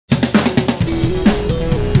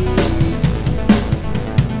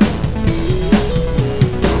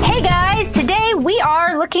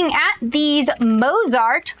these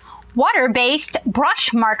MozArt water-based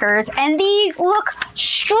brush markers, and these look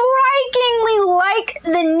strikingly like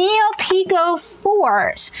the Neo Pico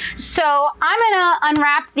 4s. So I'm gonna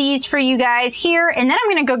unwrap these for you guys here, and then I'm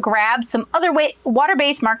gonna go grab some other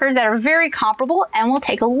water-based markers that are very comparable, and we'll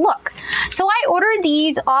take a look. So I ordered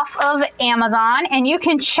these off of Amazon, and you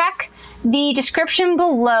can check the description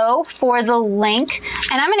below for the link,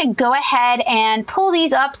 and I'm gonna go ahead and pull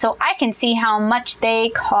these up so I can see how much they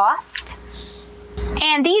cost.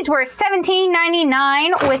 And these were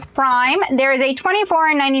 $17.99 with Prime. There is a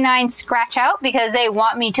 $24.99 scratch out because they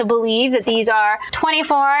want me to believe that these are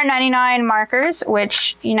 $24.99 markers,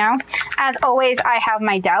 which, you know, as always, I have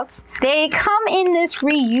my doubts. They come in this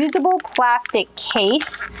reusable plastic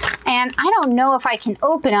case, and I don't know if I can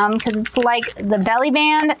open them because it's like the belly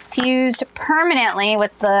band fused permanently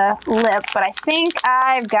with the lip, but I think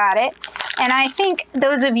I've got it. And I think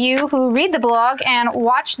those of you who read the blog and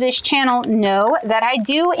watch this channel know that I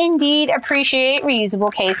do indeed appreciate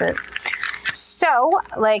reusable cases. So,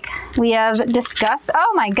 like we have discussed,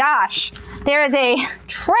 oh my gosh, there is a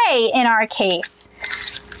tray in our case.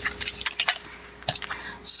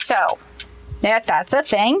 So, that's a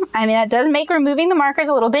thing. I mean, that does make removing the markers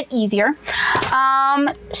a little bit easier.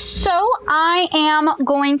 So I am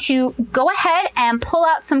going to go ahead and pull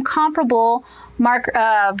out some comparable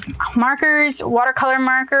markers, watercolor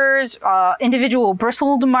markers, individual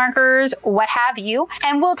bristled markers, what have you,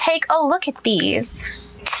 and we'll take a look at these.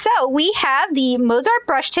 So we have the MozArt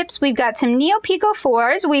brush tips, we've got some Neo Pico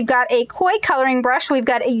 4s, we've got a koi coloring brush, we've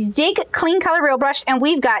got a Zig clean color real brush, and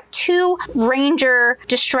we've got 2 Ranger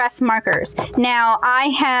distress markers. Now I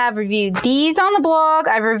have reviewed these on the blog,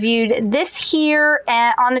 I've reviewed this here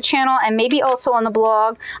and on the channel, and maybe also on the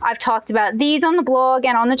blog. I've talked about these on the blog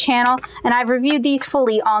and on the channel, and I've reviewed these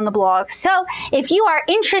fully on the blog. So if you are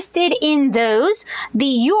interested in those,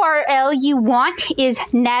 the URL you want is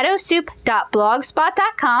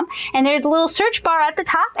natosoup.blogspot.com, and there's a little search bar at the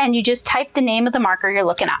top, and you just type the name of the marker you're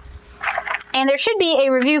looking at. And there should be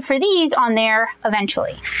a review for these on there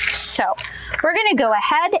eventually. So we're gonna go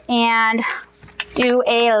ahead and do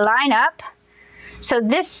a lineup. So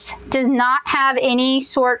this does not have any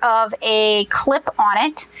sort of a clip on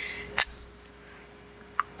it.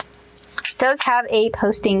 It does have a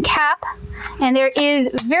posting cap, and there is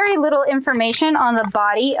very little information on the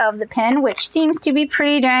body of the pin, which seems to be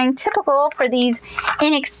pretty dang typical for these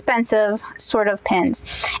inexpensive sort of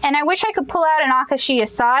pins. And I wish I could pull out an Akashi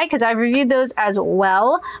Asai because I've reviewed those as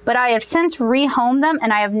well, but I have since rehomed them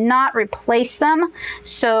and I have not replaced them.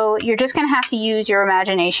 So you're just gonna have to use your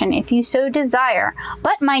imagination if you so desire.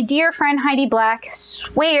 But my dear friend Heidi Black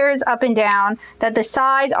swears up and down that the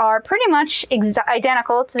size are pretty much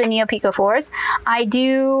identical to the Neo Pico 4s. I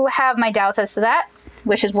do have my doubts as to that,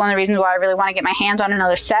 which is one of the reasons why I really want to get my hands on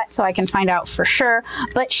another set so I can find out for sure.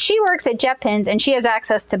 But she works at Jet Pins and she has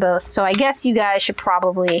access to both, so I guess you guys should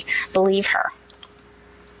probably believe her.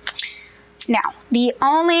 Now, the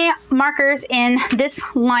only markers in this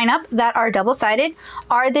lineup that are double-sided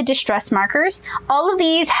are the distress markers. All of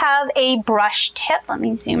these have a brush tip. Let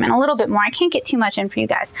me zoom in a little bit more. I can't get too much in for you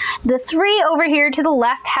guys. The 3 over here to the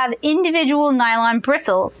left have individual nylon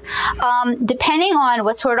bristles. Depending on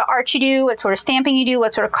what sort of art you do, what sort of stamping you do,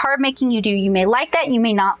 what sort of card making you do, you may like that, you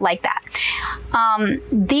may not like that.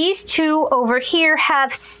 These 2 over here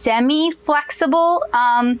have semi-flexible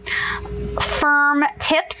firm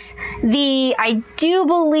tips. I do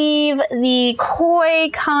believe the koi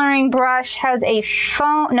coloring brush has a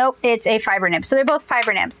foam, nope, it's a fiber nib. So they're both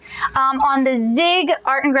fiber nibs. On the Zig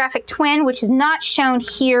Art and Graphic Twin, which is not shown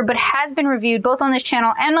here, but has been reviewed both on this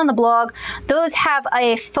channel and on the blog, those have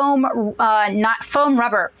a foam, not foam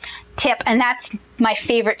rubber tip, and that's my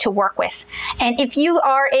favorite to work with. And if you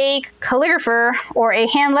are a calligrapher or a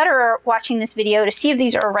hand letterer watching this video to see if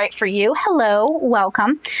these are right for you, hello,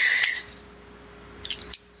 welcome.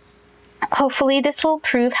 Hopefully this will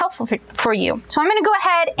prove helpful for you. So I'm gonna go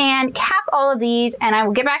ahead and cap all of these and I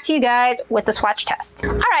will get back to you guys with the swatch test.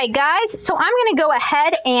 All right guys, so I'm gonna go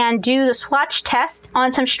ahead and do the swatch test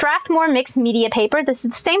on some Strathmore mixed media paper. This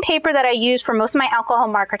is the same paper that I use for most of my alcohol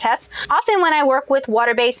marker tests. Often when I work with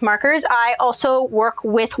water-based markers, I also work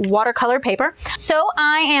with watercolor paper. So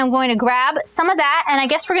I am going to grab some of that, and I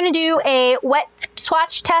guess we're gonna do a wet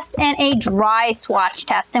swatch test and a dry swatch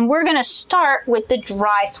test. And we're gonna start with the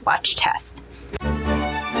dry swatch test.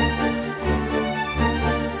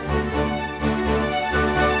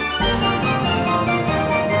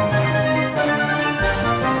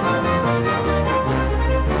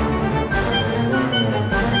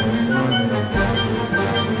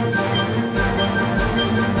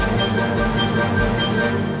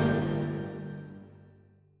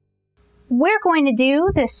 we're going to do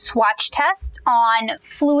this swatch test on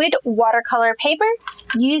fluid watercolor paper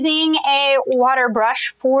using a water brush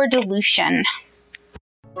for dilution.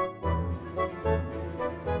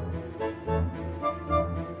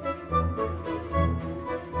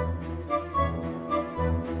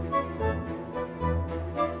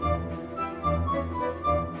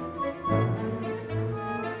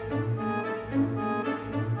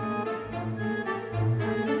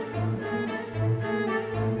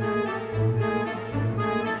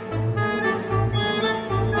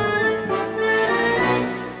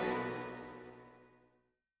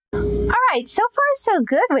 Alright, so far so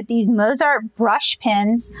good with these MozArt brush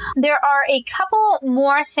pens. There are a couple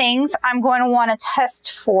more things I'm going to want to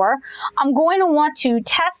test for. I'm going to want to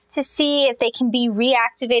test to see if they can be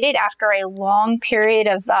reactivated after a long period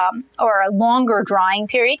of, or a longer drying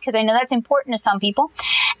period, because I know that's important to some people.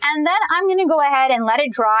 And then I'm going to go ahead and let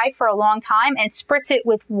it dry for a long time and spritz it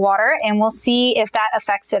with water, and we'll see if that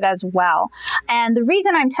affects it as well. And the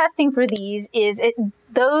reason I'm testing for these is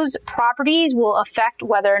those properties will affect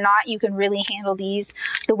whether or not you can really handle these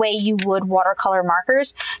the way you would watercolor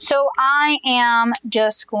markers. So I am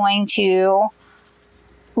just going to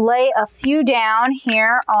lay a few down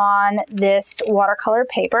here on this watercolor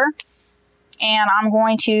paper, and I'm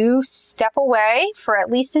going to step away for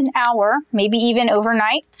at least an hour, maybe even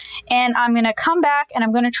overnight, and I'm going to come back and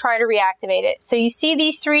I'm going to try to reactivate it. So you see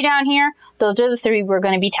these three down here? Those are the three we're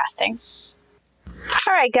going to be testing.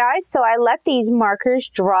 Alright guys, so I let these markers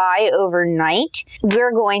dry overnight.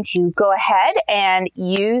 We're going to go ahead and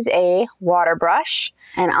use a water brush,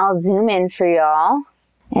 and I'll zoom in for y'all.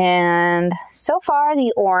 And so far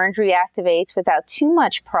the orange reactivates without too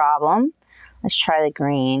much problem. Let's try the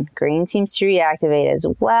green. Green seems to reactivate as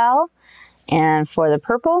well. And for the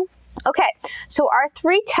purple, okay, so our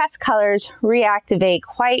three test colors reactivate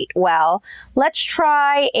quite well. Let's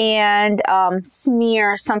try and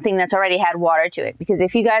smear something that's already had water to it, because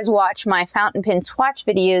if you guys watch my fountain pen swatch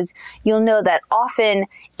videos, you'll know that often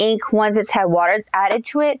ink, once it's had water added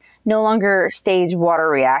to it, no longer stays water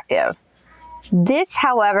reactive. This,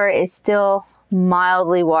 however, is still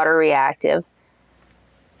mildly water reactive.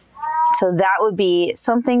 So that would be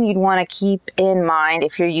something you'd want to keep in mind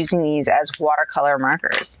if you're using these as watercolor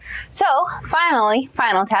markers. So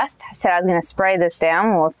final test. I said I was going to spray this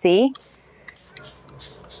down. We'll see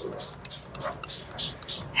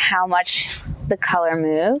how much the color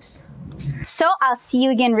moves. So I'll see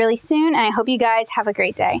you again really soon, and I hope you guys have a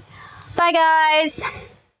great day. Bye guys.